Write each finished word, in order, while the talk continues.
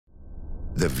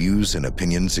The views and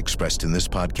opinions expressed in this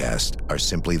podcast are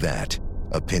simply that,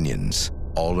 opinions.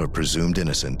 All are presumed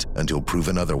innocent until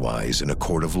proven otherwise in a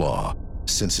court of law.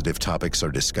 Sensitive topics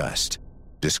are discussed.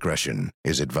 Discretion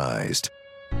is advised.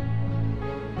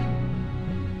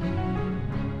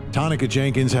 Tonica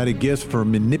Jenkins had a gift for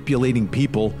manipulating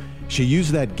people. She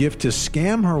used that gift to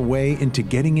scam her way into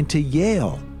getting into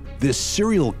Yale. This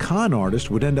serial con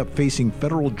artist would end up facing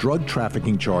federal drug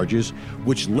trafficking charges,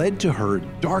 which led to her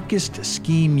darkest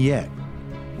scheme yet,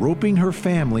 roping her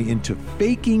family into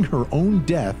faking her own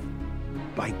death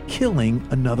by killing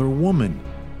another woman.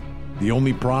 The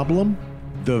only problem?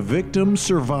 The victim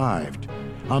survived.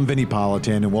 I'm Vinny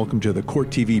Politan, and welcome to the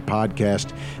Court TV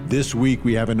podcast. This week,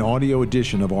 we have an audio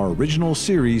edition of our original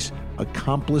series,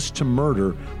 Accomplice to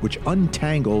Murder, which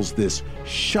untangles this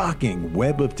shocking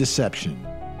web of deception.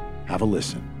 Have a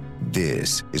listen.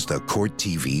 This is the Court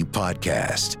TV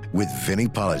podcast with Vinny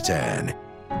Politan.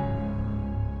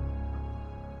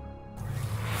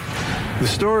 The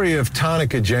story of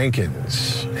Tonica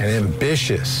Jenkins, an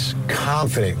ambitious,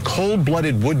 confident,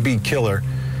 cold-blooded would-be killer,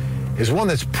 is one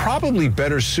that's probably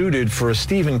better suited for a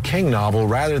Stephen King novel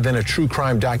rather than a true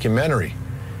crime documentary.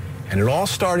 And it all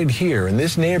started here in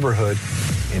this neighborhood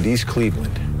in East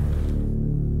Cleveland.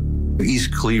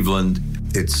 East Cleveland,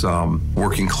 it's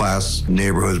working class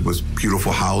neighborhood with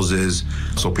beautiful houses.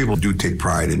 So people do take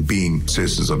pride in being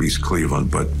citizens of East Cleveland,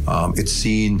 but it's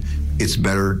seen its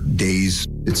better days.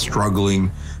 It's struggling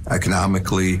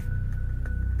economically.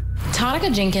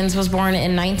 Tonica Jenkins was born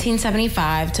in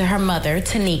 1975 to her mother,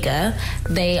 Tanika.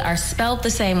 They are spelled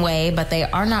the same way, but they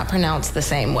are not pronounced the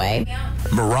same way.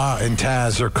 Mara and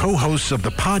Taz are co-hosts of the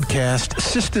podcast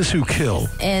Sisters Who Kill.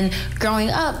 And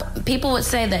growing up, people would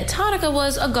say that Tonica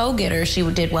was a go-getter. She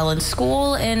did well in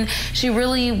school, and she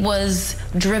really was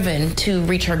driven to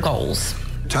reach her goals.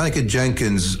 Tonica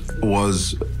Jenkins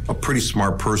was a pretty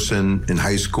smart person in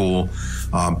high school.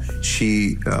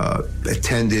 She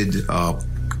attended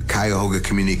Cuyahoga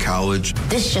Community College.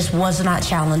 This just was not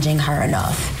challenging her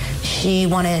enough. She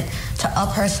wanted to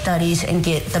up her studies and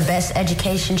get the best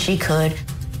education she could.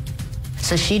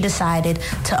 So she decided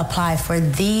to apply for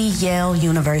the Yale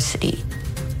University.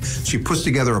 She puts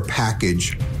together a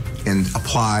package and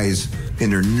applies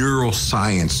in her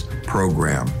neuroscience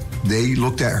program. They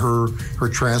looked at her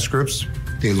transcripts.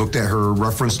 They looked at her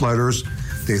reference letters.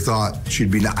 They thought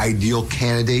she'd be an ideal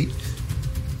candidate.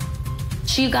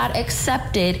 She got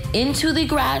accepted into the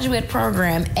graduate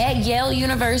program at Yale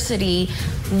University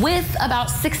with about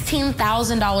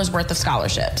 $16,000 worth of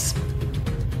scholarships.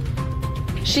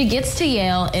 She gets to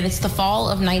Yale, and it's the fall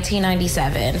of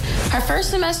 1997. Her first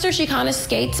semester, she kind of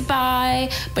skates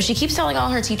by, but she keeps telling all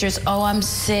her teachers, oh, I'm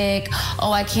sick.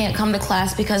 Oh, I can't come to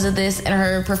class because of this. And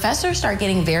her professors start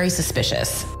getting very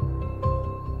suspicious.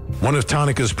 One of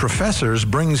Tonica's professors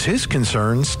brings his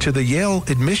concerns to the Yale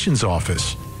admissions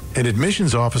office. An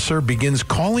admissions officer begins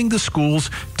calling the schools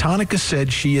Tonica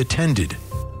said she attended.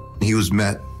 He was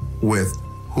met with,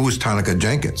 who's Tonica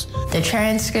Jenkins? The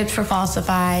transcripts were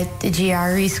falsified, the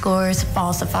GRE scores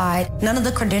falsified. None of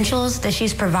the credentials that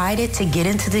she's provided to get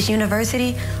into this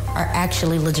university are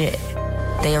actually legit.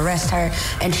 They arrest her,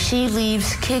 and she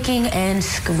leaves kicking and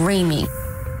screaming.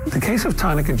 The case of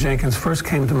Tonica Jenkins first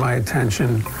came to my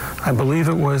attention, I believe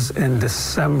it was in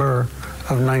December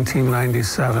of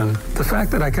 1997. The fact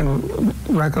that I can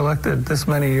recollect it this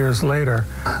many years later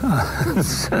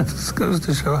just goes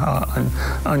to show how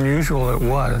unusual it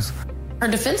was. Her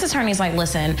defense attorney's like,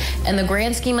 listen, in the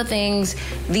grand scheme of things,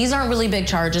 these aren't really big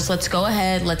charges. Let's go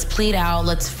ahead, let's plead out,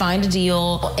 let's find a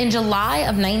deal. In July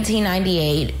of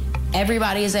 1998,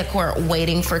 everybody is at court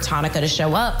waiting for Tonica to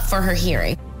show up for her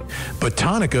hearing. But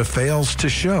Tonica fails to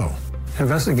show.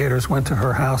 Investigators went to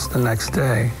her house the next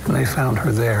day, and they found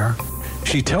her there.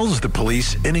 She tells the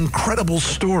police an incredible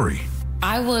story.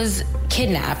 I was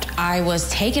kidnapped. I was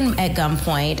taken at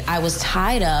gunpoint. I was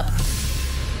tied up.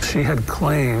 She had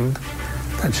claimed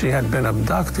that she had been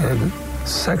abducted,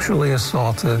 sexually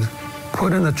assaulted,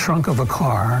 put in the trunk of a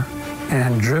car,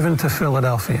 and driven to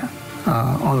Philadelphia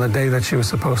on the day that she was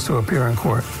supposed to appear in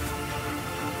court.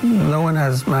 No one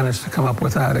has managed to come up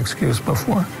with that excuse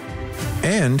before.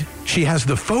 And she has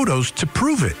the photos to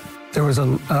prove it. There was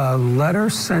a letter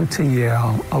sent to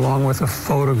Yale along with a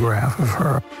photograph of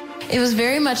her. It was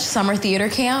very much summer theater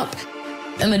camp,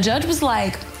 and the judge was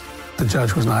like... The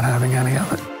judge was not having any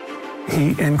of it.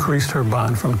 He increased her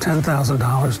bond from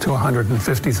 $10,000 to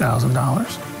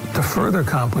 $150,000. To further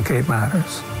complicate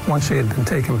matters, once she had been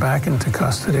taken back into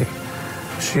custody,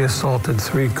 she assaulted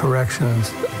 3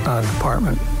 corrections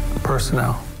department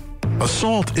personnel.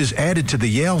 Assault is added to the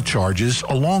Yale charges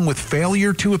along with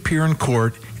failure to appear in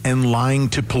court and lying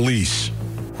to police.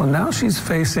 Well, now she's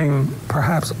facing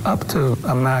perhaps up to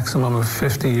a maximum of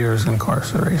 50 years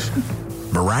incarceration.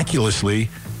 Miraculously,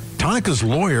 Tonica's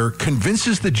lawyer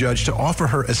convinces the judge to offer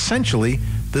her essentially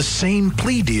the same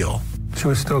plea deal. She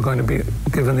was still going to be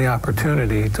given the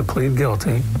opportunity to plead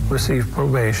guilty, receive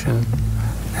probation,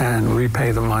 and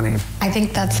repay the money. I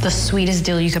think that's the sweetest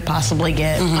deal you could possibly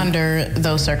get under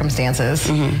those circumstances.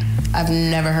 I've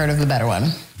never heard of a better one.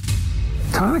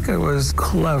 Tonica was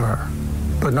clever,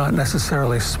 but not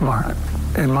necessarily smart.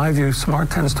 In my view, smart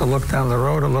tends to look down the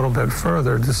road a little bit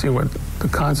further to see what the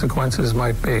consequences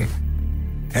might be.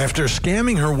 After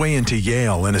scamming her way into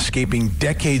Yale and escaping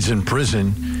decades in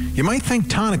prison, you might think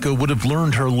Tonica would have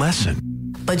learned her lesson.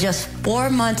 But just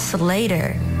 4 months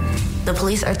later, the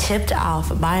police are tipped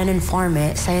off by an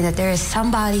informant saying that there is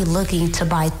somebody looking to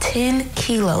buy 10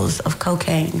 kilos of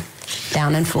cocaine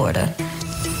down in Florida.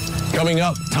 Coming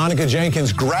up, Tonica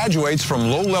Jenkins graduates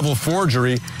from low-level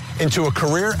forgery into a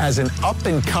career as an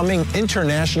up-and-coming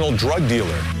international drug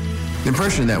dealer. The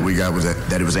impression that we got was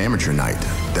that it was amateur night,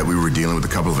 that we were dealing with a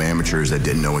couple of amateurs that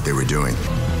didn't know what they were doing.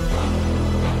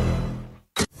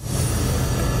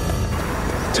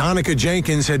 Tonica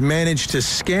Jenkins had managed to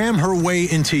scam her way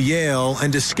into Yale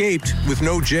and escaped with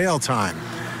no jail time.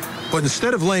 But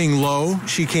instead of laying low,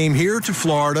 she came here to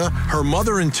Florida, her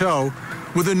mother in tow,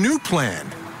 with a new plan,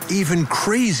 even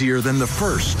crazier than the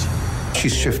first.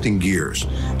 She's shifting gears,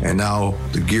 and now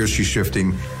the gears she's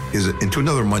shifting is into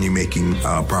another money-making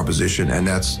proposition, and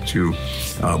that's to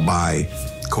buy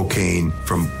cocaine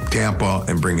from Tampa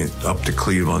and bring it up to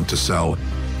Cleveland to sell.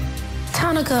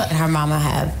 Tonica and her mama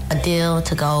have a deal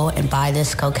to go and buy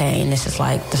this cocaine. This is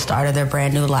like the start of their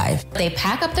brand new life. They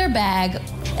pack up their bag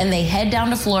and they head down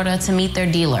to Florida to meet their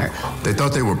dealer. They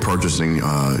thought they were purchasing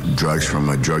drugs from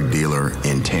a drug dealer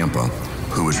in Tampa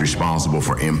who was responsible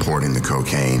for importing the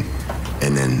cocaine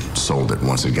and then sold it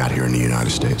once it got here in the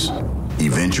United States.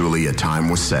 Eventually, a time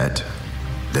was set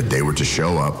that they were to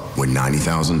show up with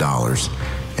 $90,000,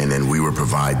 and then we would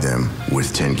provide them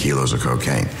with 10 kilos of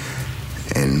cocaine.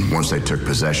 And once they took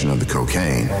possession of the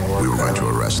cocaine, we were going to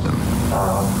arrest them.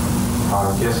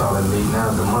 I guess all they need now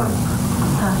is the money.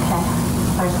 Okay.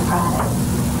 Where's the product?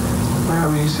 Well,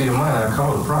 when you see the money, I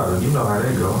call the product. You know how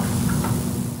they go.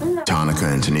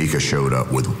 Tonica and Tanika showed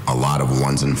up with a lot of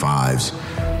ones and fives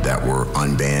that were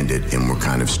unbanded and were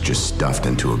kind of just stuffed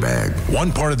into a bag.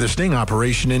 One part of the sting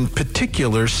operation in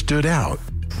particular stood out.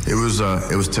 It was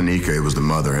Tanika, it was the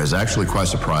mother. It was actually quite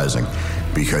surprising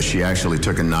because she actually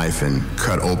took a knife and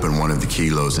cut open one of the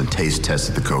kilos and taste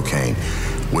tested the cocaine,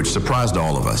 which surprised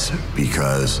all of us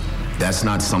because that's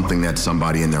not something that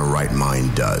somebody in their right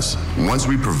mind does. Once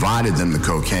we provided them the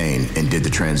cocaine and did the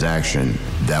transaction,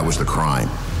 that was the crime.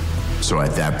 So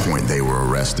at that point, they were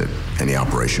arrested and the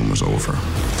operation was over.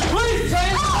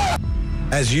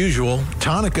 As usual,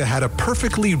 Tonica had a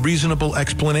perfectly reasonable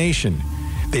explanation.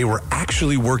 They were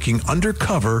actually working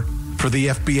undercover for the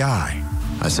FBI.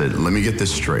 I said, let me get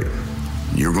this straight.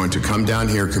 You're going to come down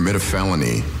here, commit a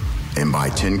felony, and buy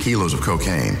 10 kilos of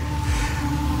cocaine,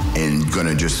 and going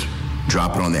to just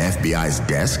drop it on the FBI's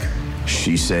desk?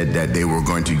 She said that they were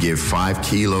going to give 5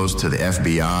 kilos to the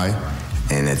FBI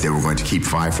and that they were going to keep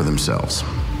 5 for themselves.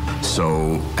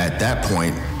 So at that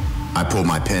point, I pulled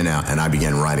my pen out and I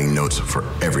began writing notes for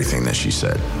everything that she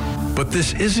said. But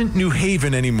this isn't New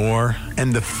Haven anymore,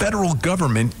 and the federal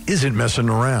government isn't messing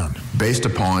around. Based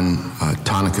upon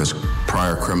Tonica's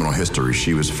prior criminal history,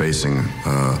 she was facing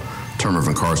a term of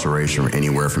incarceration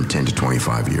anywhere from 10 to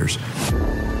 25 years.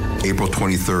 April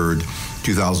 23rd,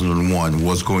 2001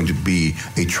 was going to be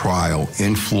a trial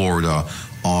in Florida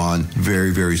on very,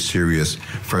 very serious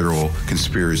federal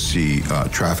conspiracy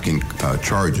trafficking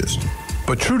charges.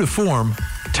 But true to form,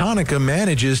 Tonica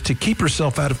manages to keep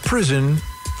herself out of prison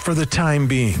for the time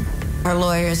being. Her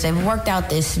lawyers have worked out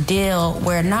this deal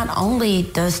where not only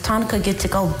does Tonica get to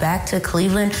go back to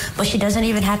Cleveland, but she doesn't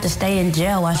even have to stay in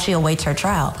jail while she awaits her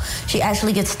trial. She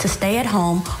actually gets to stay at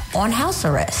home on house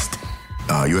arrest.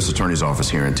 U.S. Attorney's Office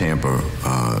here in Tampa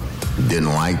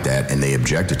didn't like that, and they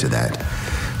objected to that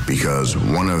because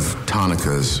one of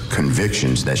Tonica's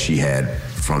convictions that she had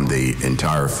from the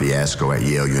entire fiasco at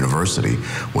Yale University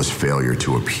was failure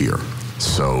to appear.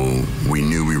 So we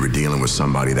knew we were dealing with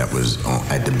somebody that was,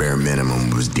 at the bare minimum,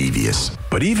 was devious.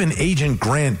 But even Agent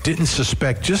Grant didn't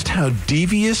suspect just how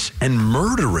devious and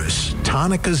murderous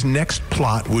Tonica's next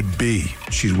plot would be.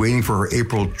 She's waiting for her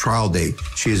April trial date.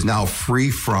 She is now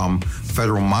free from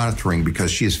federal monitoring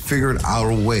because she has figured out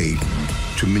a way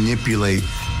to manipulate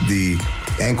the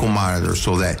ankle monitor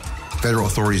so that federal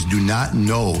authorities do not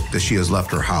know that she has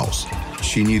left her house.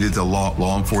 She needed the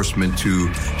law enforcement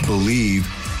to believe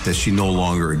that she no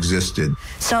longer existed.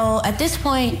 So at this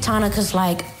point, Tonica's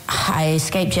like, I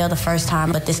escaped jail the first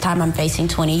time, but this time I'm facing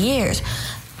 20 years.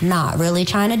 Not really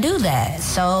trying to do that.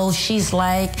 So she's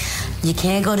like, you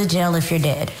can't go to jail if you're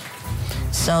dead.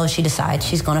 So she decides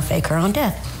she's going to fake her own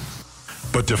death.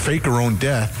 But to fake her own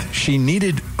death, she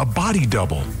needed a body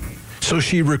double. So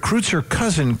she recruits her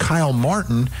cousin, Kyle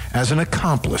Martin, as an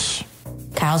accomplice.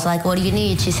 Kyle's like, what do you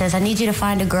need? She says, I need you to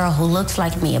find a girl who looks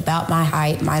like me, about my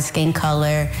height, my skin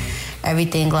color,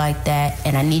 everything like that,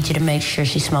 and I need you to make sure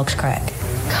she smokes crack.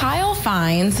 Kyle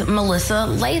finds Melissa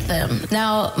Latham.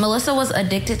 Now, Melissa was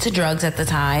addicted to drugs at the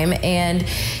time, and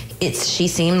she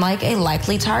seemed like a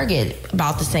likely target.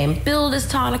 About the same build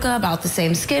as Tonica, about the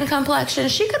same skin complexion.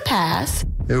 She could pass.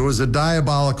 It was a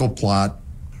diabolical plot,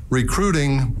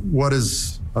 recruiting what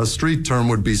is a street term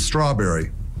would be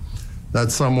strawberry.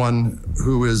 That's someone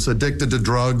who is addicted to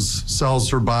drugs, sells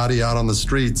her body out on the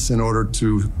streets in order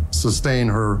to sustain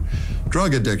her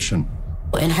drug addiction.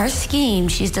 In her scheme,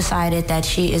 she's decided that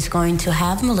she is going to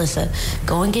have Melissa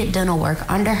go and get dental work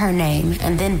under her name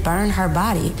and then burn her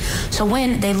body. So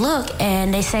when they look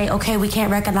and they say, okay, we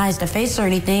can't recognize the face or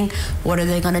anything, what are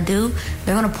they going to do?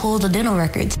 They're going to pull the dental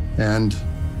records. And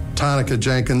Tonica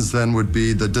Jenkins then would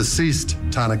be the deceased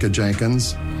Tonica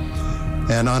Jenkins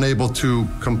and unable to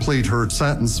complete her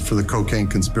sentence for the cocaine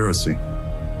conspiracy.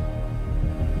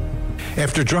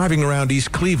 After driving around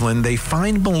East Cleveland, they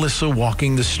find Melissa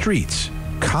walking the streets.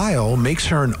 Kyle makes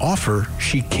her an offer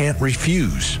she can't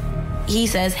refuse. He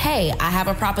says, hey, I have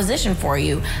a proposition for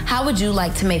you. How would you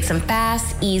like to make some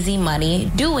fast, easy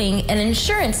money doing an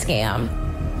insurance scam?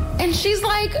 And she's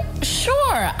like,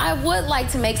 sure, I would like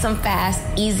to make some fast,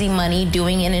 easy money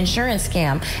doing an insurance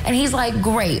scam. And he's like,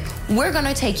 great, we're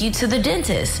gonna take you to the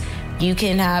dentist. You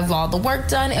can have all the work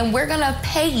done and we're gonna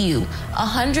pay you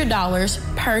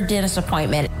 $100 per dentist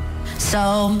appointment.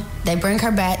 So they bring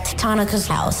her back to Tonica's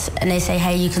house and they say,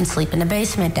 hey, you can sleep in the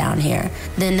basement down here.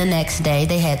 Then the next day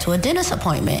they head to a dentist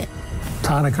appointment.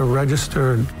 Tonica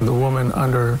registered the woman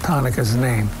under Tonica's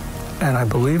name, and I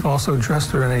believe also dressed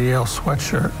her in a Yale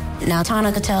sweatshirt. Now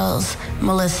Tonica tells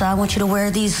Melissa, I want you to wear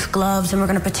these gloves and we're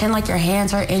gonna pretend like your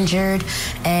hands are injured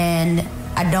and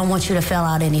I don't want you to fill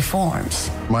out any forms.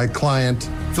 My client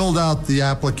filled out the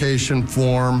application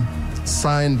form,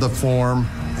 signed the form,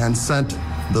 and sent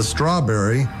the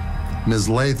strawberry, Ms.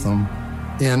 Latham,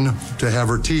 in to have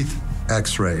her teeth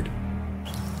x-rayed.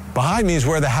 Behind me is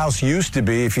where the house used to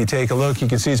be. If you take a look, you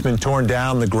can see it's been torn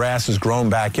down. The grass has grown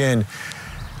back in.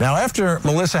 Now, after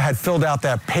Melissa had filled out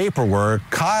that paperwork,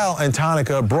 Kyle and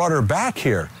Tonica brought her back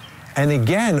here and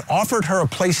again offered her a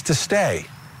place to stay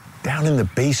down in the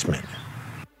basement.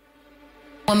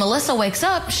 When Melissa wakes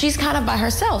up, she's kind of by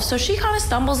herself. So she kind of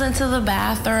stumbles into the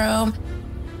bathroom.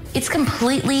 It's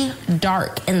completely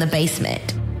dark in the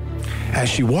basement. As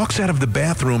she walks out of the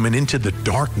bathroom and into the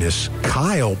darkness,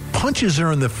 Kyle punches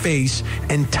her in the face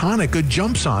and Tonica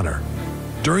jumps on her.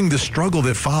 During the struggle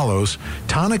that follows,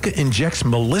 Tonica injects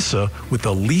Melissa with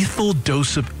a lethal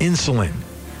dose of insulin.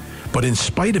 But in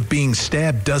spite of being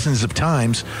stabbed dozens of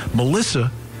times,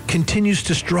 Melissa continues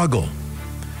to struggle.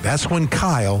 That's when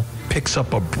Kyle picks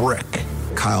up a brick.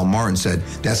 Kyle Martin said,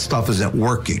 that stuff isn't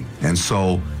working. And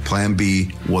so plan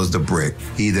B was the brick.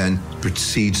 He then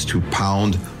proceeds to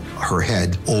pound her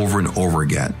head over and over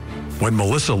again. When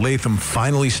Melissa Latham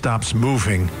finally stops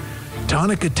moving,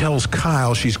 Tonica tells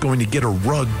Kyle she's going to get a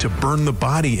rug to burn the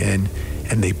body in,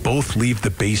 and they both leave the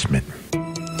basement.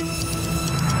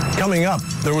 Coming up,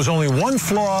 there was only one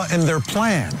flaw in their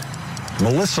plan.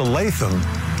 Melissa Latham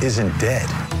isn't dead.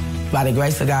 By the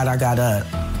grace of God, I got up.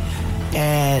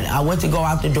 And I went to go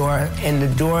out the door, and the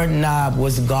doorknob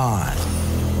was gone.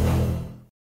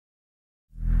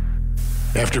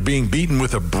 After being beaten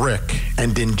with a brick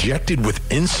and injected with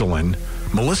insulin,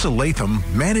 Melissa Latham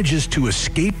manages to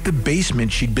escape the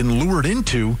basement she'd been lured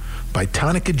into by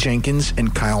Tonica Jenkins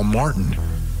and Kyle Martin.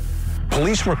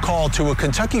 Police were called to a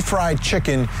Kentucky Fried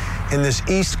Chicken in this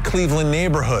East Cleveland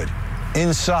neighborhood.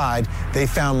 Inside, they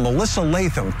found Melissa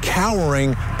Latham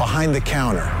cowering behind the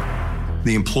counter.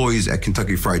 The employees at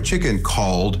Kentucky Fried Chicken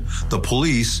called the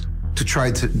police to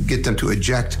try to get them to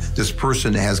eject this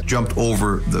person that has jumped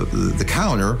over the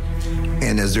counter.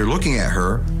 And as they're looking at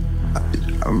her,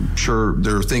 I'm sure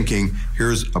they're thinking,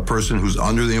 here's a person who's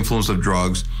under the influence of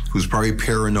drugs, who's probably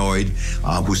paranoid,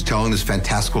 who's telling this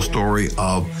fantastical story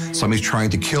of somebody's trying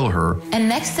to kill her. And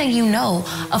next thing you know,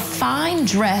 a fine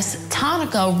dressed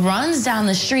Tonica runs down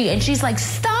the street and she's like,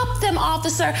 stop them,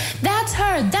 officer. That's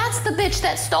her. That's the bitch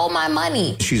that stole my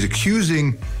money. She's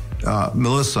accusing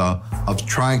Melissa of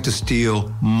trying to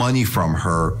steal money from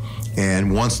her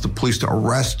and wants the police to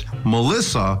arrest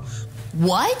Melissa.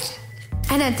 What?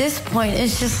 And at this point,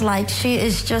 it's just like she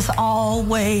is just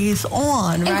always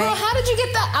on, right? And girl, how did you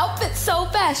get the outfit so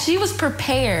fast? She was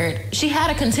prepared. She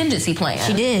had a contingency plan.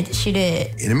 She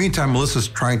did. In the meantime, Melissa's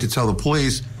trying to tell the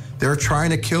police, they're trying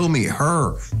to kill me.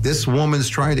 This woman's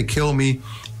trying to kill me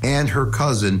and her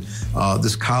cousin,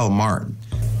 this Kyle Martin.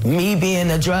 Me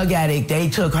being a drug addict, they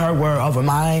took her word over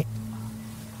mine.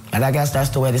 And I guess that's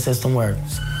the way the system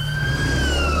works.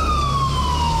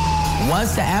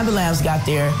 Once the ambulance got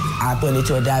there, I put it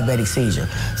to a diabetic seizure.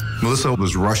 Melissa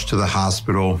was rushed to the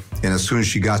hospital, and as soon as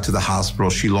she got to the hospital,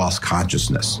 she lost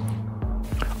consciousness.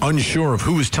 Unsure of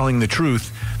who was telling the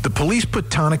truth, the police put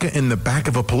Tonica in the back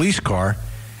of a police car,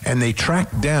 and they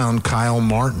tracked down Kyle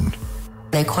Martin.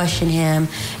 They question him,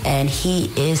 and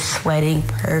he is sweating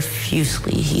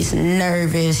profusely. He's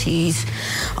nervous. He's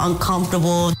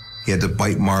uncomfortable. He had the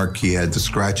bite mark. He had the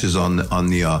scratches on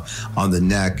the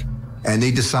neck. And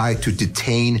they decide to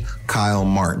detain Kyle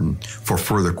Martin for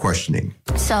further questioning.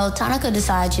 So Tonica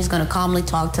decides she's going to calmly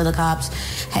talk to the cops.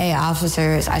 Hey,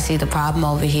 officers, I see the problem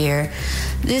over here.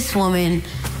 This woman,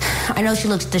 I know she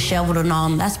looks disheveled and all.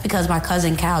 That's because my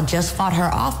cousin Kyle just fought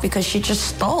her off because she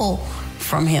just stole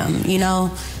from him. You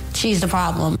know, she's the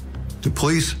problem. The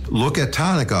police look at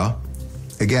Tonica.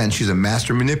 Again, she's a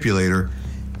master manipulator,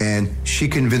 and she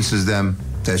convinces them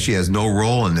that she has no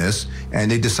role in this,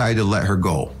 and they decide to let her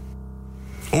go.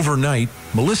 Overnight,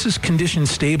 Melissa's condition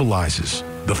stabilizes.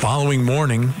 The following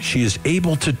morning, she is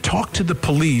able to talk to the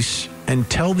police and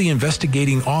tell the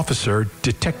investigating officer,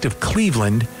 Detective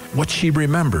Cleveland, what she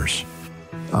remembers.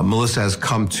 Melissa has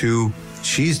come to.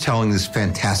 She's telling this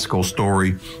fantastical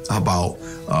story about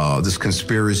this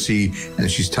conspiracy,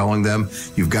 and she's telling them,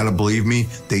 you've got to believe me,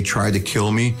 they tried to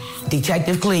kill me.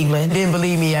 Detective Cleveland didn't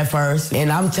believe me at first,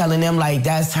 and I'm telling them, like,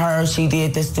 that's her, she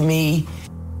did this to me.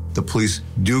 The police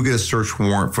do get a search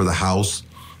warrant for the house.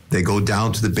 They go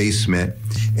down to the basement,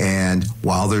 and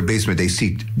while they're in the basement, they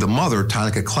see the mother,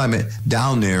 Tonica Clement,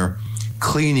 down there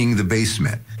cleaning the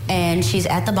basement. And she's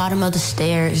at the bottom of the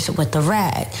stairs with the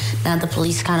rag. Now the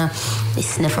police they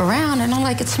sniff around, and I'm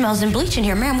like, it smells in bleach in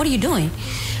here. Ma'am, what are you doing?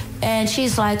 And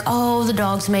she's like, oh, the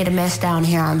dog's made a mess down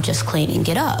here. I'm just cleaning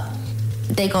it up.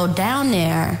 They go down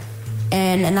there,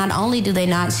 and not only do they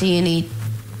not see any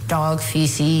dog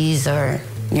feces or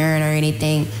urine or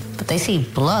anything, but they see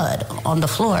blood on the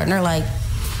floor, and they're like,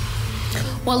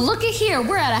 well, look at here.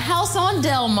 We're at a house on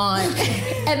Delmont,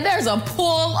 and there's a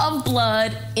pool of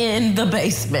blood in the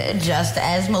basement, just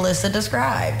as Melissa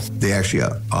described. They actually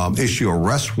issue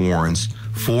arrest warrants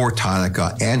for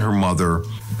Tonica and her mother.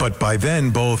 But by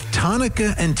then, both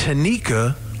Tonica and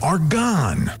Tanika are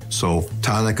gone. So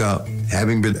Tonica,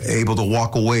 having been able to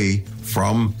walk away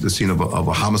from the scene of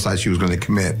a homicide she was going to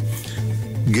commit,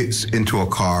 gets into a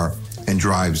car and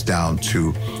drives down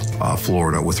to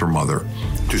Florida with her mother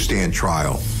to stand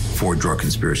trial for drug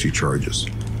conspiracy charges.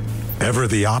 Ever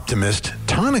the optimist,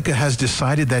 Tonica has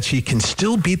decided that she can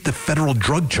still beat the federal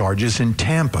drug charges in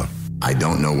Tampa. I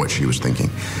don't know what she was thinking,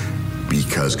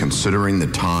 because considering the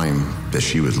time that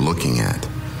she was looking at,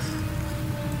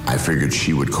 I figured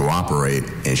she would cooperate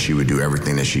and she would do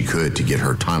everything that she could to get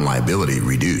her time liability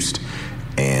reduced.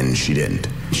 And she didn't.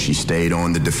 She stayed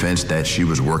on the defense that she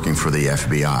was working for the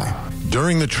FBI.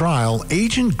 During the trial,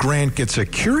 Agent Grant gets a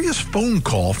curious phone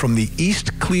call from the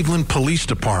East Cleveland Police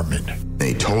Department.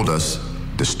 They told us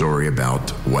the story about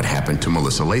what happened to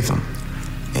Melissa Latham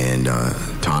and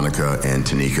Tonica and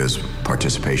Tanika's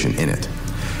participation in it.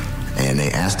 And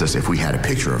they asked us if we had a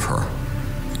picture of her.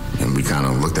 And we kind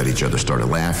of looked at each other, started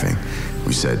laughing.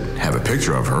 We said, have a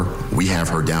picture of her? We have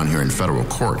her down here in federal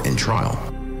court in trial.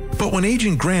 But when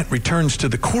Agent Grant returns to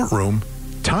the courtroom,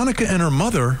 Tonica and her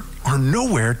mother are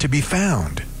nowhere to be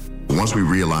found. Once we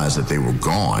realized that they were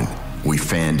gone, we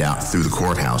fanned out through the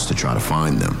courthouse to try to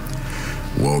find them.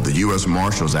 Well, the U.S.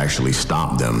 Marshals actually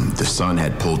stopped them. The son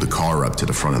had pulled the car up to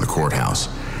the front of the courthouse.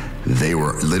 They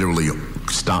were literally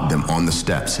stopped them on the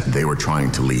steps. They were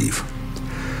trying to leave.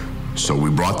 So we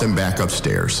brought them back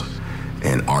upstairs,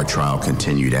 and our trial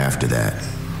continued after that,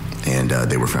 and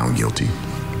they were found guilty.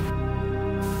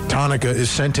 Tonica is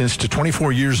sentenced to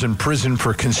 24 years in prison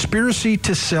for conspiracy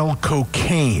to sell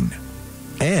cocaine.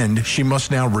 And she must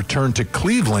now return to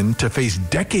Cleveland to face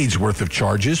decades worth of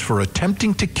charges for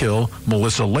attempting to kill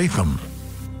Melissa Latham.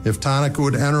 If Tonica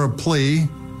would enter a plea,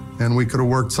 and we could have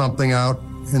worked something out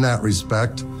in that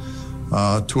respect,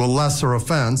 to a lesser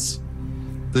offense,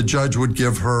 the judge would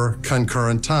give her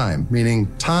concurrent time, meaning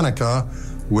Tonica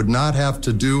would not have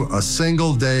to do a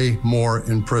single day more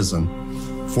in prison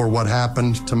for what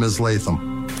happened to Ms.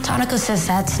 Latham. Tonica says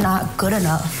that's not good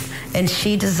enough. and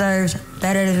she deserves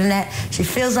better than that. She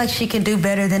feels like she can do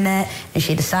better than that, and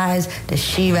she decides that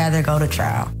she'd rather go to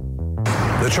trial.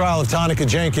 The trial of Tonica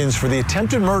Jenkins for the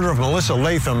attempted murder of Melissa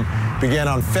Latham began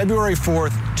on February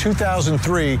 4th,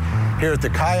 2003, here at the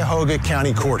Cuyahoga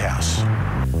County Courthouse.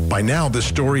 By now, the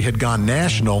story had gone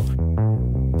national.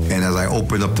 And as I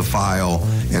open up the file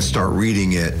and start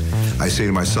reading it, I say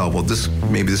to myself, well,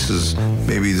 maybe this is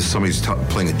somebody's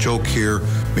playing a joke here.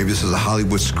 Maybe this is a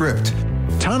Hollywood script.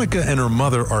 Tonica and her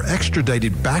mother are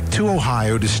extradited back to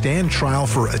Ohio to stand trial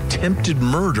for attempted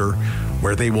murder,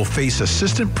 where they will face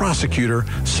Assistant Prosecutor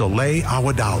Soleil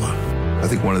Awadallah. I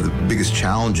think one of the biggest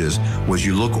challenges was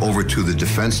you look over to the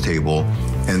defense table,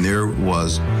 and there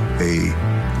was a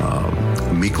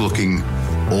meek-looking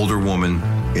older woman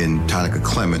in Tonica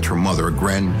Clement, her mother, a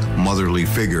grandmotherly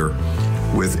figure,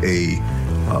 with a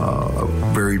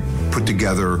very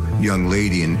put-together young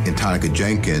lady in Tonica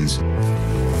Jenkins.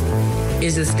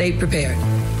 Is the state prepared?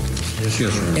 Yes,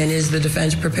 Your Honor. And is the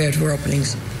defense prepared for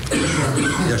openings?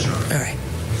 Yes, Your Honor. All right.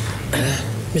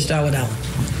 Mr. Awadallah.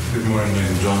 Good morning,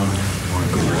 ladies and gentlemen.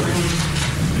 Good morning.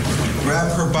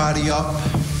 Grab her body up.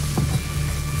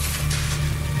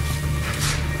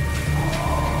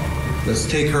 Let's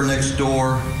take her next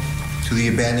door to the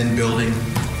abandoned building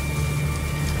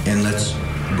and let's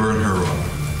burn her up.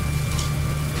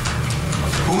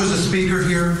 Who is the speaker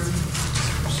here?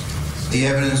 The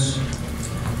evidence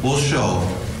will show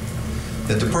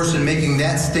that the person making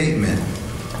that statement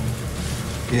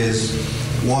is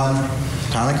one,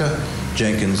 Tonica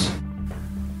Jenkins.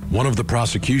 One of the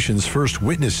prosecution's first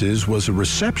witnesses was a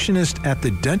receptionist at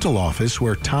the dental office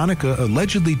where Tonica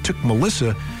allegedly took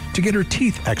Melissa to get her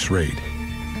teeth x-rayed.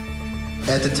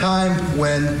 At the time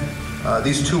when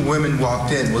these two women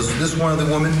walked in, was this one of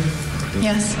the women?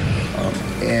 Yes.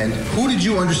 And who did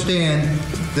you understand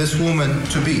this woman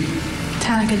to be?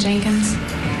 Tonica Jenkins.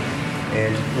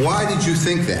 And why did you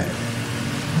think that?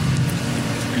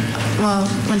 Well,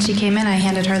 when she came in, I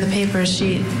handed her the papers.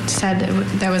 She said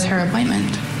that was her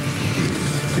appointment.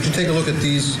 Could you take a look at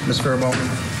these, Ms. Faribault?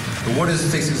 What is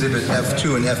State's Exhibit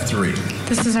F2 and F3?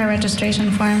 This is our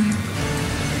registration form.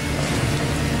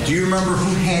 Do you remember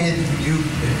who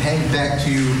handed back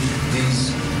to you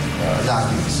these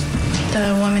documents?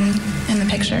 The woman in the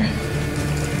picture.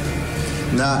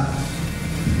 Not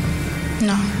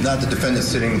the defendant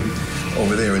sitting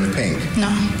over there in the pink? No.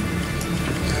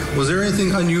 Was there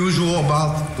anything unusual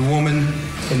about the woman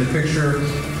in the picture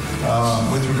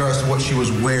with regards to what she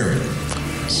was wearing?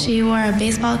 She wore a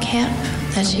baseball cap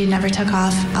that she never took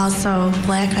off, also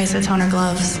black isotoner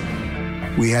gloves.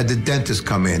 We had the dentist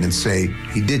come in and say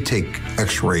he did take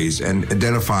x-rays and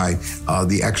identify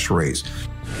the x-rays.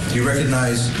 Do you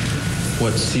recognize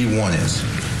what C1 is?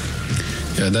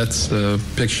 Yeah, that's a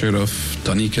picture of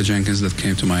Tonica Jenkins that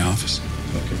came to my office.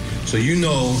 Okay. So you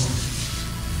know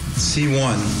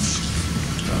C1,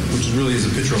 which really is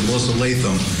a picture of Melissa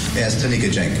Latham, as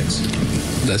Tonica Jenkins.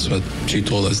 That's what she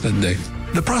told us that day.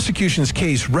 The prosecution's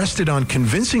case rested on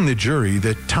convincing the jury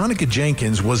that Tonica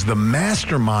Jenkins was the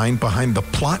mastermind behind the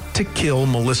plot to kill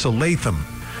Melissa Latham.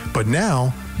 But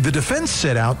now, the defense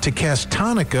set out to cast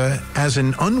Tonica as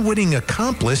an unwitting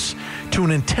accomplice to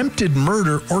an attempted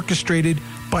murder orchestrated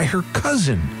by her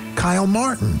cousin, Kyle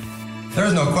Martin.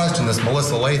 There's no question this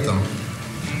Melissa Latham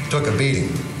took a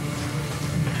beating.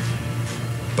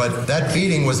 But that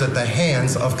beating was at the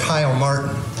hands of Kyle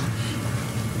Martin,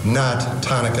 not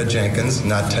Tonica Jenkins,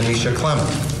 not Tanisha Clement.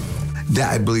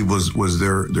 That, I believe, was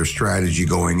their strategy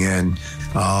going in,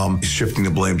 shifting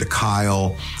the blame to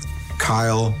Kyle.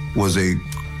 Kyle was a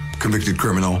convicted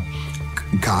criminal.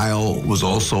 Kyle was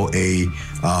also a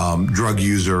drug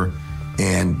user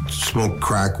and smoked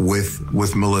crack with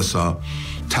Melissa.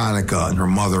 Tonica and her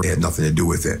mother had nothing to do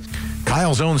with it.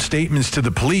 Kyle's own statements to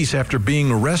the police after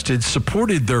being arrested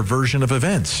supported their version of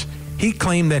events. He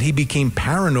claimed that he became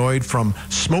paranoid from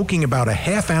smoking about a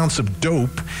half ounce of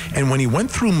dope, and when he went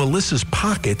through Melissa's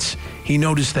pockets, he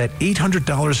noticed that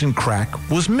 $800 in crack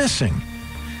was missing.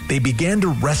 They began to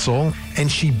wrestle,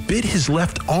 and she bit his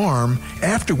left arm,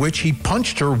 after which he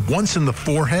punched her once in the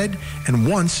forehead and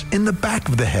once in the back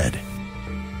of the head.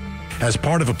 As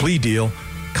part of a plea deal,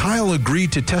 Kyle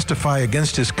agreed to testify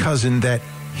against his cousin that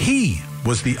he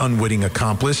was the unwitting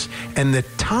accomplice and that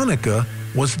Tonica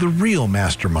was the real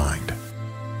mastermind.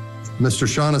 Mr.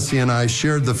 Shaughnessy and I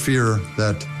shared the fear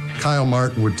that Kyle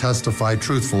Martin would testify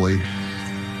truthfully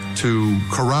to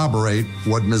corroborate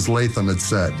what Ms. Latham had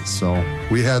said. So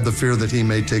we had the fear that he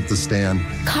may take the stand.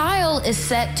 Kyle is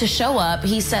set to show up.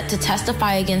 He's set to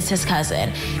testify against his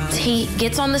cousin. He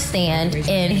gets on the stand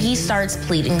and he starts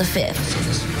pleading the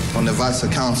Fifth. On the advice of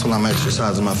counsel, I'm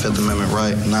exercising my Fifth Amendment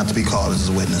right not to be called as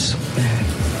a witness.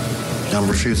 I'm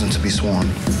refusing to be sworn.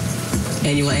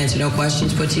 And you will answer no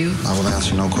questions put to you? I will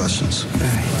answer no questions.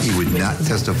 He would not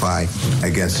testify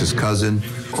against his cousin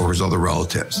or his other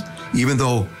relatives, even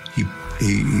though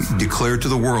he declared to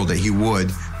the world that he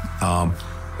would.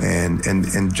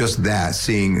 And just that,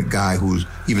 seeing a guy who's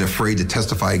even afraid to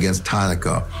testify against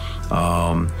Tonica,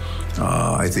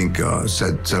 I think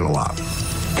said a lot.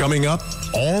 Coming up,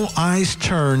 all eyes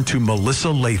turn to Melissa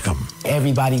Latham.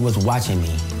 Everybody was watching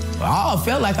me. I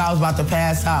felt like I was about to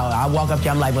pass out. I walk up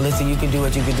there, I'm like, Melissa, you can do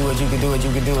it, you can do it, you can do it,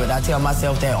 you can do it. I tell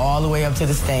myself that all the way up to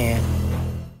the stand.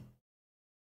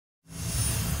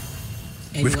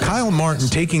 With Kyle Martin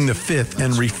taking the Fifth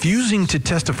and refusing to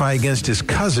testify against his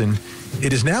cousin,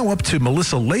 it is now up to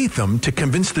Melissa Latham to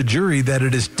convince the jury that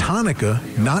it is Tonica,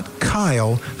 not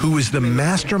Kyle, who is the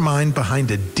mastermind behind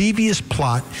a devious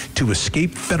plot to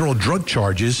escape federal drug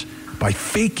charges by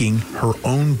faking her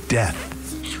own death.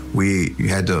 We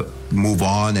had to move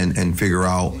on and figure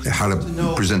out how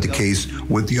to present the case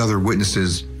with the other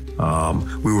witnesses.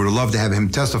 We would have loved to have him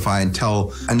testify and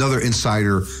tell another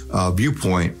insider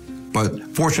viewpoint, but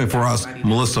fortunately for us,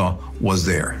 Melissa was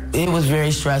there. It was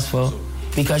very stressful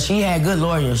because she had good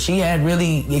lawyers. She had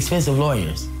really expensive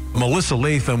lawyers. Melissa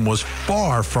Latham was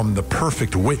far from the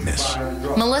perfect witness.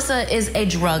 Melissa is a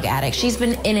drug addict. She's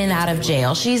been in and out of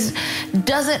jail. She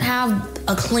doesn't have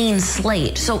a clean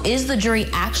slate. So is the jury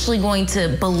actually going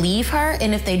to believe her?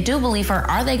 And if they do believe her,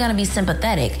 are they going to be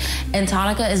sympathetic? And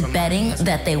Tonica is betting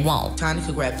that they won't.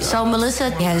 So Melissa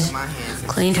has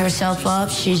cleaned herself up.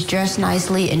 She's dressed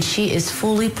nicely, and she is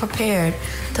fully prepared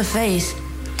to face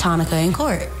Tonica in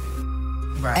court.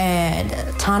 Right. And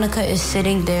Tonica is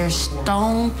sitting there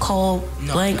stone cold,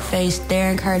 blank face,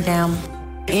 staring her down.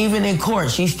 Even in court,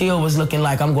 she still was looking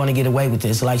like, I'm going to get away with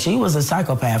this. Like, she was a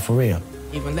psychopath for real.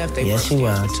 Even left, yes, she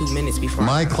was. For 2 minutes before.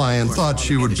 My client thought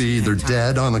she would be either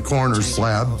dead on the coroner's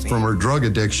slab from her drug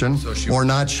addiction or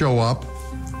not show up,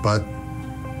 but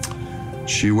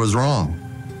she was wrong.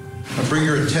 I bring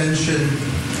your attention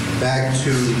back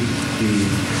to the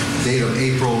date of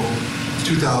April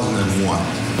 2001.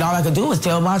 And all I could do was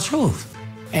tell my truth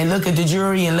and look at the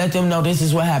jury and let them know this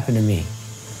is what happened to me.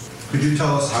 Could you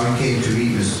tell us how you came to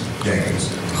meet Ms.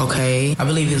 Jenkins? Okay, I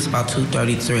believe it was about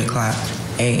 2:30, 3 o'clock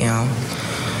a.m.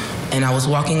 And I was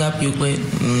walking up Euclid,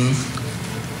 and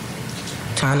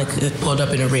Tonica pulled up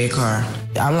in a red car.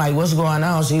 I'm like, what's going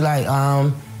on? She like,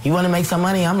 you want to make some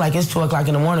money? I'm like, it's 2 o'clock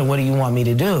in the morning. What do you want me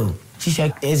to do? She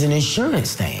said, it's an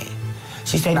insurance thing.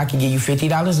 She said, I can give you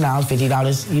 $50 now,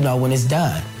 $50, when it's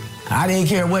done. I didn't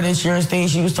care what insurance thing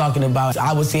she was talking about.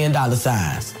 I was seeing dollar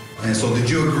signs. And so did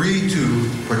you agree to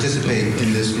participate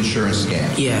in this insurance scam?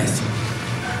 Yes.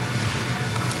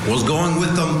 Was going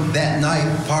with them that night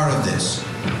part of this?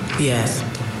 Yes.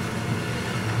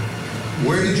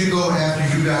 Where did you go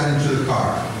after you got into the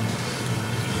car?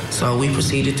 So we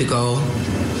proceeded to go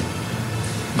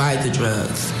buy the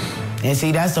drugs. And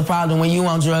see, that's the problem. When you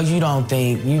on drugs, you don't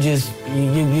think. You just,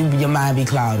 your mind be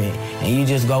clouded, and you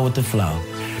just go with the flow.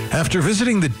 After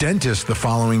visiting the dentist the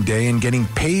following day and getting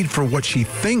paid for what she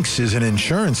thinks is an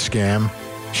insurance scam,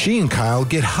 she and Kyle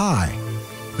get high.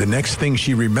 The next thing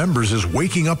she remembers is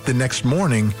waking up the next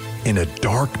morning in a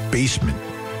dark basement.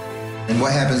 And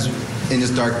what happens in this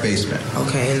dark basement?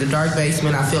 Okay, in the dark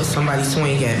basement, I felt somebody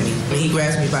swing at me. When he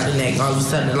grabs me by the neck, all of a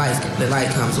sudden the light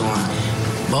comes on.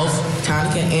 Both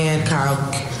Tonica and Kyle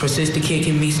persisted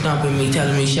kicking me, stumping me,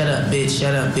 telling me, shut up, bitch,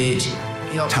 shut up, bitch.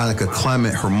 Tonica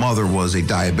Clement, her mother was a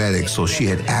diabetic, so she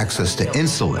had access to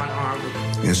insulin.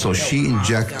 And so she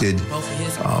injected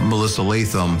Melissa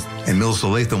Latham, and Melissa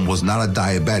Latham was not a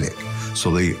diabetic.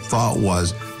 So the thought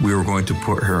was we were going to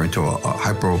put her into a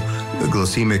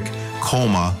hypoglycemic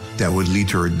coma that would lead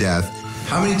to her death.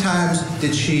 How many times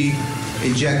did she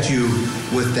inject you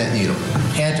with that needle?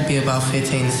 Had to be about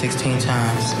 15 to 16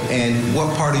 times. And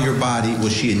what part of your body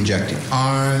was she injecting?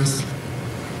 Arms,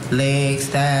 legs,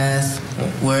 thighs,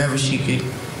 wherever she could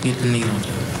get the needle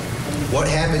to. What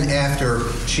happened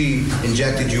after she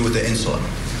injected you with the insulin?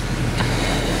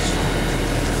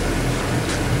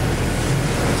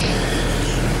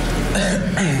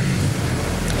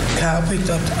 Kyle picked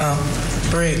up the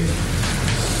brick.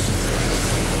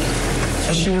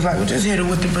 And she was like, well, just hit her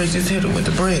with the brick, just hit her with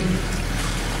the brick.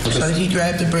 So he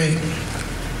grabbed the brick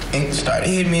and started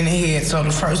hitting me in the head. So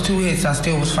the first 2 hits, I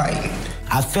still was fighting.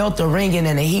 I felt the ringing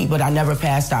and the heat, but I never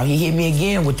passed out. He hit me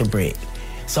again with the brick.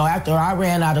 So after I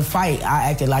ran out of fight, I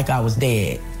acted like I was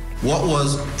dead. What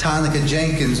was Tonica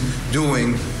Jenkins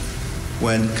doing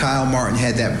when Kyle Martin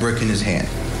had that brick in his hand?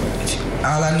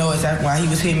 All I know is that while he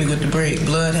was hitting me with the brick,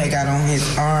 blood had got on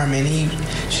his arm, and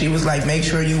she was like, make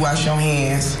sure you wash your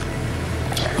hands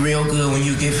real good when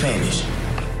you get finished.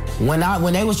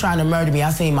 When they was trying to murder me, I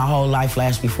seen my whole life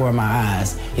flash before my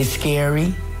eyes. It's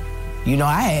scary. You know,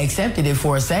 I had accepted it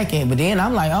for a second, but then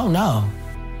I'm like, oh no.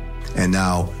 And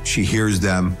now she hears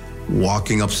them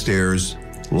walking upstairs,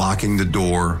 locking the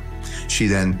door. She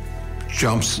then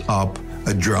jumps up,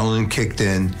 adrenaline kicked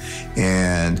in,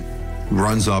 and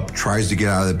runs up, tries to get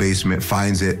out of the basement,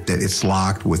 finds that it's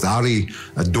locked without a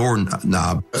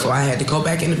doorknob. So I had to go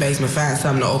back in the basement, find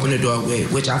something to open the door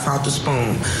with, which I found the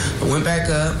spoon. I went back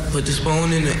up, put the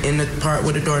spoon in the part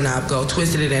where the doorknob go,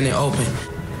 twisted it, and it opened.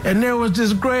 And there was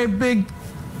this great big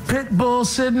pit bull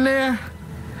sitting there.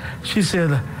 She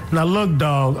said, now look,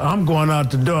 dog, I'm going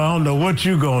out the door. I don't know what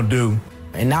you gonna do.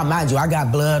 And now, mind you, I got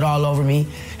blood all over me,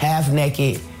 half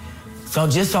naked. So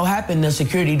just so happened the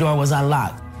security door was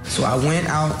unlocked. So I went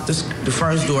out the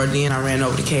first door, then I ran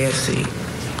over to KFC.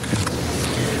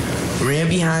 Ran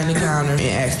behind the counter and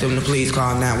asked them to please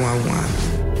call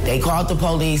 911. They called the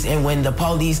police, and when the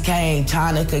police came,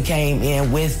 Tonica came in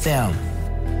with them.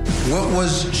 What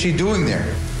was she doing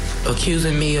there?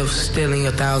 Accusing me of stealing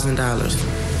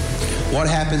 $1,000. What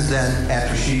happens then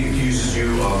after she accuses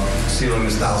you of stealing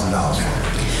this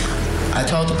 $1,000? I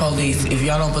told the police, if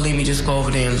y'all don't believe me, just go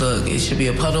over there and look. It should be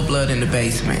a puddle of blood in the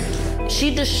basement.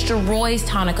 She destroys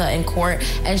Tonica in court,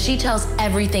 and she tells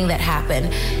everything that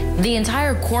happened. The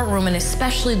entire courtroom, and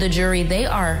especially the jury, they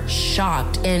are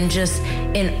shocked and just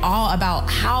in awe about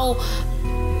how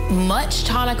much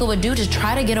Tonica would do to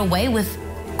try to get away with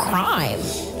crime.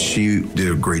 She did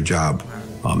a great job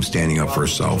standing up for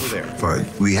herself, but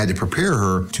we had to prepare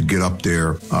her to get up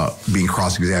there being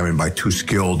cross-examined by two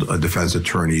skilled defense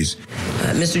attorneys.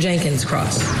 Mr. Jenkins,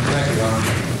 cross.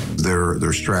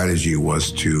 Their strategy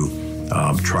was to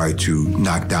try to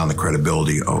knock down the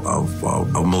credibility of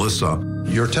Melissa.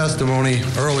 Your testimony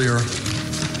earlier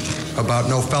about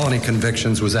no felony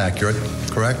convictions was accurate,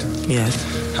 correct? Yes.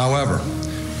 However,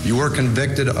 you were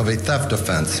convicted of a theft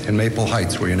offense in Maple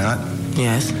Heights, were you not?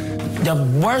 Yes. The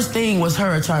worst thing was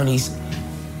her attorneys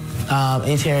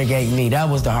interrogating me. That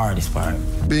was the hardest part.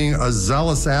 Being a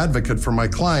zealous advocate for my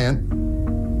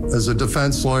client, as a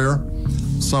defense lawyer,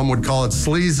 some would call it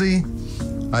sleazy.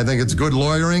 I think it's good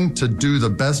lawyering to do the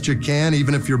best you can,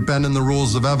 even if you're bending the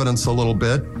rules of evidence a little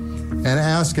bit, and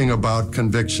asking about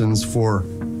convictions for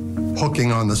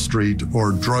hooking on the street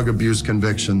or drug abuse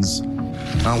convictions.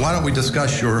 Now, why don't we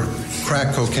discuss your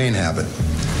crack cocaine habit?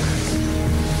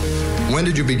 When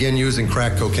did you begin using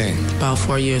crack cocaine? About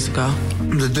 4 years ago.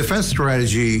 The defense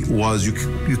strategy was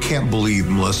you can't believe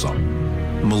Melissa.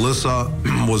 Melissa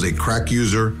was a crack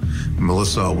user.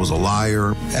 Melissa was a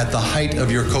liar. At the height of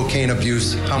your cocaine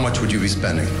abuse, how much would you be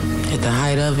spending? At the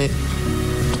height of it,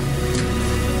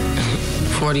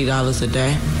 $40 a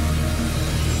day.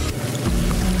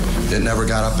 It never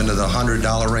got up into the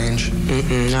 $100 range?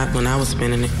 Not when I was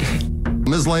spending it.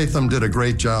 Ms. Latham did a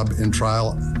great job in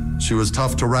trial. She was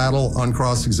tough to rattle on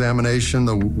cross-examination.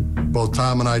 Both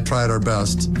Tom and I tried our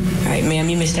best. All right, ma'am,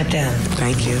 you may step down.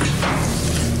 Thank you.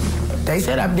 They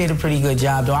said I did a pretty good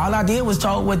job, though. All I did was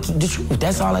told the truth.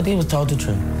 That's all I did was told the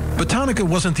truth. But Tonica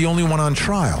wasn't the only one on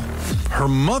trial. Her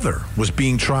mother was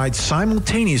being tried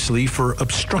simultaneously for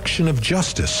obstruction of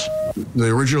justice. The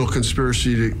original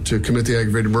conspiracy to commit the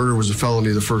aggravated murder was a felony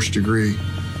of the first degree.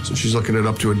 So she's looking at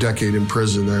up to a decade in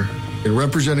prison there. In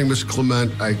representing Ms.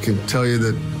 Clement, I can tell you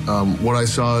that what I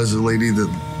saw is a lady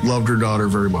that loved her daughter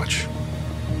very much.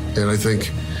 And I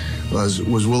think was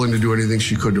willing to do anything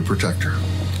she could to protect her.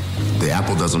 The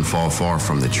apple doesn't fall far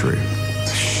from the tree.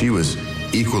 She was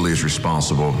equally as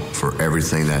responsible for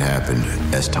everything that happened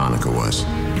as Tonica was.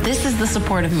 This is the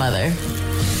supportive mother.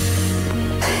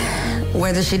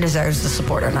 Whether she deserves the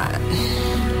support or not.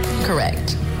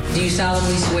 Correct. Do you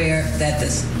solemnly swear that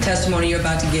this testimony you're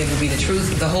about to give will be the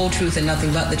truth, the whole truth, and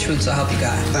nothing but the truth, so help you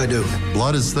God? I do.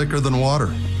 Blood is thicker than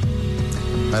water.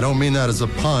 I don't mean that as a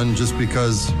pun, just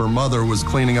because her mother was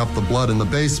cleaning up the blood in the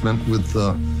basement with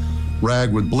the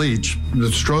rag with bleach.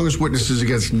 The strongest witnesses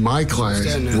against my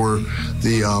client were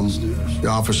the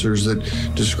officers that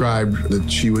described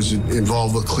that she was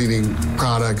involved with cleaning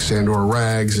products and or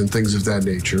rags and things of that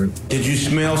nature. Did you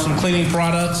smell some cleaning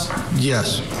products?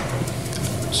 Yes.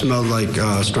 Smelled like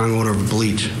strong odor of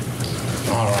bleach.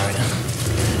 All right.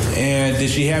 And did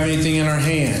she have anything in her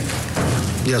hand?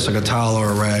 Yes, like a towel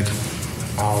or a rag.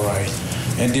 All right.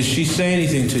 And did she say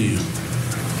anything to you?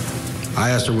 I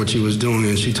asked her what she was doing,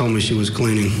 and she told me she was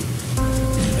cleaning.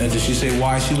 Did she say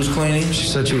why she was cleaning? She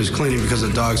said she was cleaning because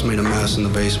the dogs made a mess in the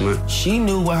basement. She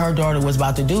knew what her daughter was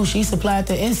about to do. She supplied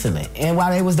the insulin. And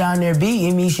while they was down there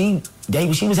beating me, she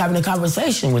was having a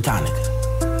conversation with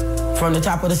Tonica from the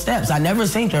top of the steps. I never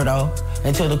seen her, though,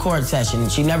 until the court session.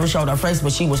 She never showed her face,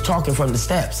 but she was talking from the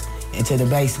steps into the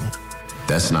basement.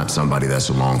 That's not somebody that's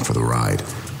along for the ride.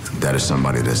 That is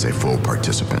somebody that's a full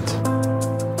participant.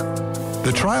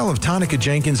 The trial of Tonica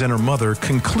Jenkins and her mother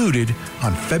concluded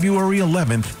on February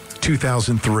 11th,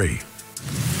 2003.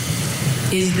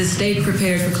 Is the state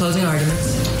prepared for closing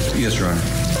arguments? Yes, Your Honor.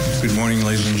 Good morning,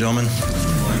 ladies and gentlemen.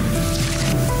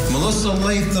 Melissa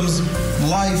Latham's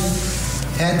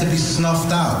life had to be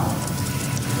snuffed out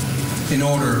in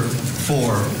order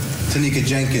for Tonica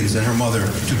Jenkins and her mother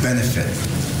to benefit.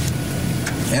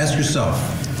 Ask yourself,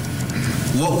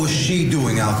 what was she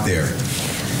doing out there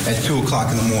at 2 o'clock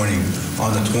in the morning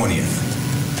on the 20th?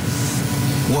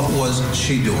 What was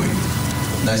she doing?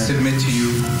 And I submit to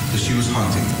you that she was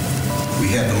hunting. We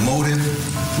have the motive,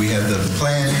 we have the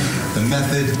plan, the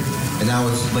method, and now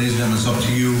it's, ladies and gentlemen, it's up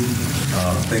to you.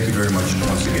 Thank you very much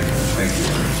once again. Thank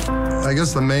you. I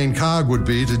guess the main cog would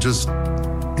be to just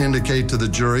indicate to the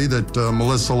jury that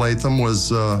Melissa Latham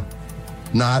was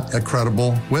not a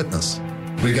credible witness.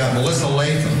 We got Melissa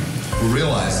Latham, who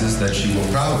realizes that she will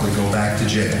probably go back to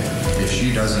jail if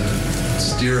she doesn't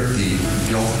steer the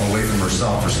guilt away from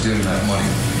herself for stealing that money.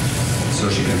 So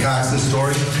she concocts this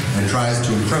story and tries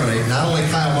to incriminate not only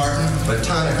Kyle Martin, but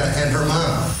Tonica and her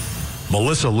mom.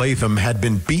 Melissa Latham had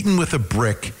been beaten with a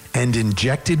brick and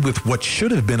injected with what should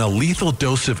have been a lethal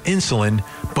dose of insulin,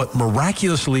 but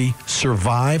miraculously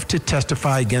survived to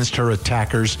testify against her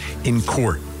attackers in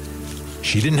court.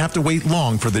 She didn't have to wait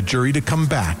long for the jury to come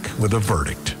back with a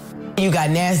verdict. You got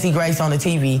Nancy Grace on the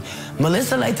TV.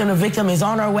 Melissa Latham, the victim, is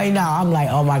on her way now. I'm like,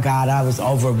 oh my God, I was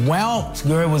overwhelmed.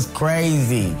 Girl, it was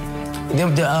crazy.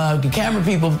 The camera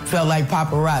people felt like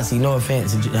paparazzi. No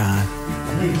offense, John.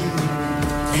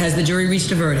 Has the jury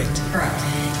reached a verdict? Correct.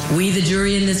 We, the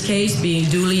jury in this case, being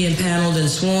duly impaneled and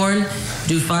sworn,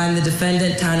 do find the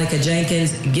defendant, Tonica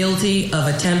Jenkins, guilty of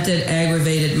attempted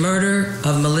aggravated murder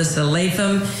of Melissa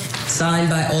Latham, signed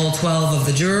by all 12 of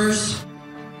the jurors.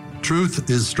 Truth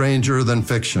is stranger than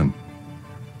fiction.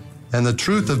 And the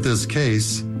truth of this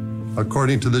case,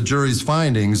 according to the jury's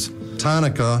findings,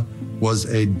 Tonica was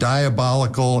a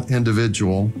diabolical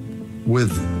individual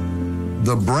with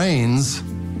the brains,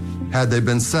 had they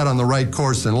been set on the right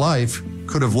course in life,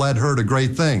 could have led her to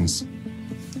great things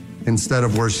instead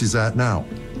of where she's at now.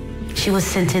 She was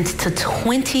sentenced to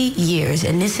 20 years,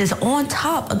 and this is on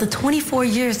top of the 24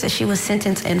 years that she was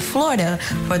sentenced in Florida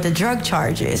for the drug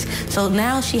charges. So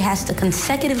now she has to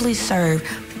consecutively serve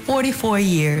 44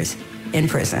 years in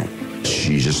prison.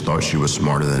 She just thought she was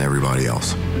smarter than everybody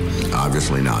else.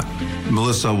 Obviously not.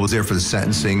 Melissa was there for the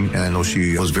sentencing, and I know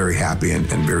she was very happy and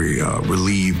very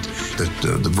relieved that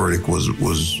the verdict was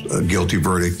a guilty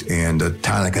verdict, and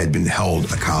Tonica had been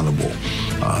held accountable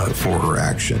for her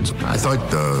actions. I thought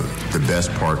the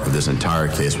best part of this entire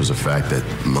case was the fact that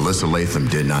Melissa Latham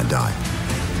did not die,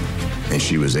 and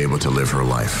she was able to live her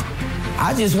life.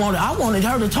 I wanted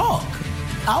her to talk.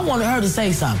 I wanted her to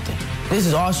say something. This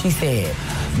is all she said.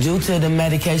 Due to the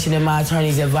medication and my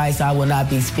attorney's advice, I will not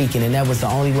be speaking. And that was the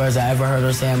only words I ever heard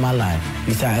her say in my life,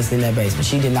 besides in that basement.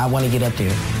 She did not want to get up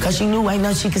there because she knew ain't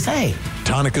nothing she could say.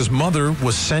 Tonica's mother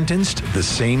was sentenced the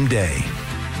same day.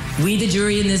 We, the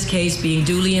jury in this case, being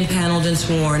duly impaneled and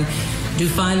sworn, do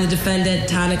find the defendant,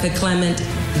 Tonica Clement,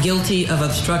 guilty of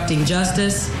obstructing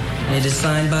justice. And it is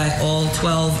signed by all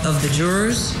 12 of the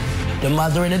jurors. The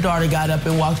mother and the daughter got up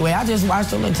and walked away. I just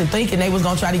watched them into thinking they was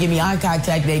going to try to give me eye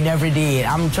contact. They never did.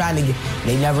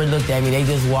 They never looked at me. They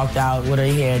just walked out with her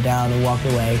hair down and walked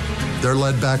away. They're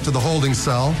led back to the holding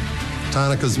cell.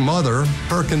 Tonica's mother,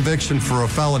 her conviction for a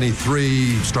felony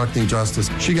 3, obstructing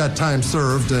justice, she got time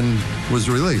served and was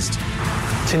released.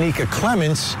 Tonica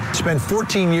Clements spent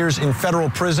 14 years in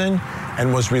federal prison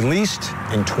and was released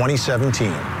in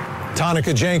 2017.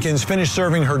 Tonica Jenkins finished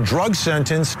serving her drug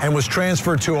sentence and was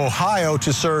transferred to Ohio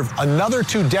to serve another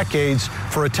 2 decades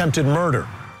for attempted murder.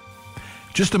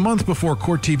 Just a month before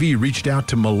Court TV reached out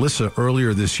to Melissa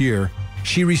earlier this year,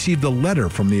 she received a letter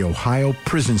from the Ohio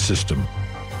prison system.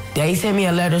 They sent me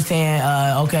a letter saying,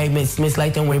 okay, Miss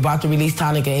Latham, we're about to release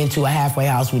Tonica into a halfway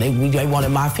house. They wanted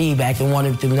my feedback and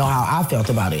wanted to know how I felt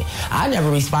about it. I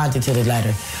never responded to the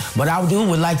letter, but I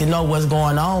would like to know what's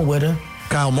going on with her.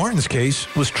 Kyle Martin's case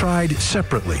was tried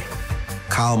separately.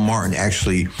 Kyle Martin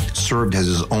actually served as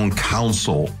his own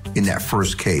counsel in that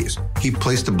first case. He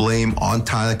placed the blame on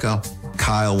Tonica.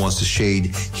 Kyle wants to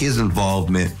shade his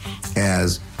involvement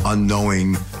as an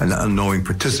unknowing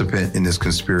participant in this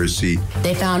conspiracy.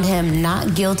 They found him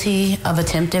not guilty of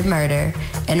attempted murder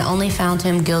and only found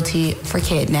him guilty for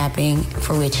kidnapping,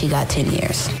 for which he got 10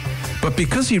 years. But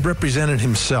because he represented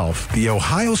himself, the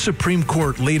Ohio Supreme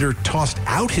Court later tossed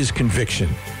out his conviction.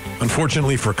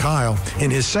 Unfortunately for Kyle, in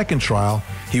his second trial,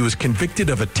 he was convicted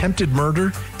of attempted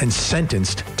murder and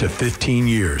sentenced to 15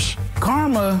 years.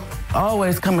 Karma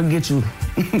always come and get you.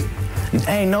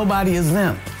 Ain't nobody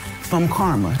exempt from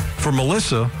karma. For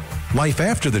Melissa, life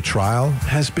after the trial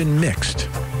has been mixed.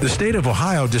 The state of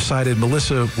Ohio decided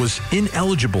Melissa was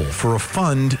ineligible for a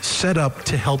fund set up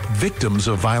to help victims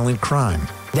of violent crime.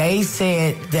 They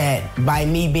said that by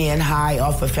me being high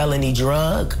off a felony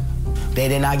drug, they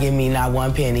did not give me not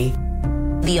one penny.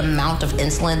 The amount of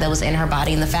insulin that was in her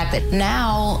body and the fact that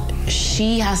now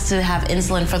she has to have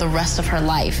insulin for the rest of her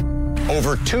life.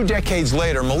 Over 2 decades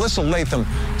later, Melissa Latham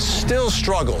still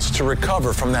struggles to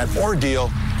recover from that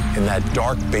ordeal in that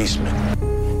dark basement.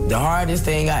 The hardest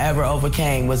thing I ever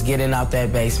overcame was getting out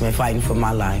that basement, fighting for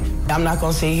my life. I'm not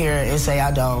gonna sit here and say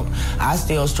I don't. I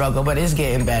still struggle, but it's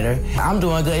getting better. I'm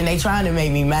doing good, and they trying to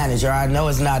make me manager. I know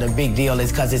it's not a big deal,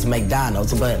 it's because it's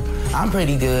McDonald's, but I'm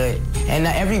pretty good. And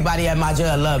everybody at my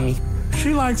job love me.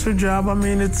 She likes her job. I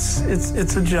mean, it's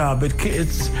a job.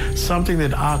 It's something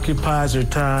that occupies her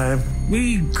time.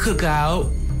 We cook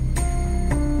out,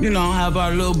 have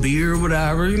our little beer or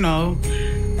whatever,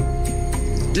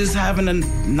 just having a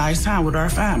nice time with our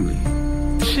family.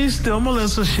 She's still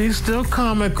Melissa. She's still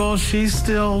comical. She's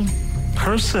still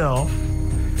herself.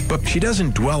 But she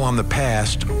doesn't dwell on the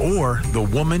past or the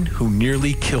woman who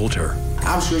nearly killed her.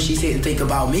 I'm sure she didn't think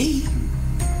about me.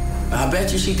 I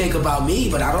bet you she think about me,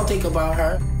 but I don't think about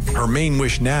her. Her main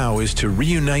wish now is to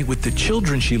reunite with the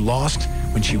children she lost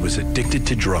when she was addicted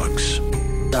to drugs.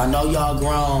 I know y'all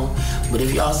grown, but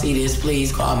if y'all see this,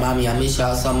 please call Mommy. I miss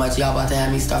y'all so much. Y'all about to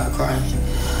have me start crying.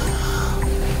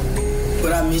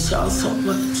 But I miss y'all so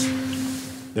much.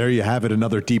 There you have it,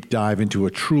 another deep dive into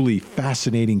a truly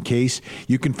fascinating case.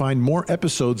 You can find more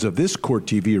episodes of this Court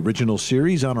TV original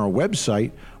series on our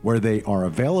website, where they are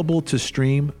available to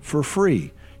stream for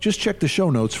free. Just check the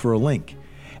show notes for a link.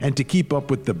 And to keep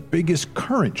up with the biggest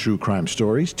current true crime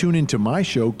stories, tune into my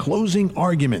show, Closing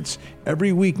Arguments, every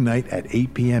weeknight at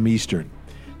 8 p.m. Eastern.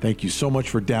 Thank you so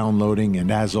much for downloading, and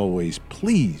as always,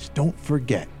 please don't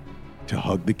forget to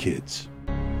hug the kids.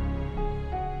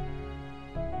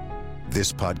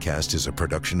 This podcast is a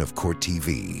production of Court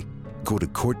TV. Go to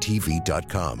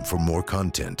CourtTV.com for more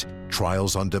content,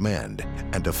 trials on demand,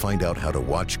 and to find out how to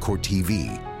watch Court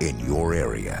TV in your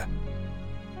area.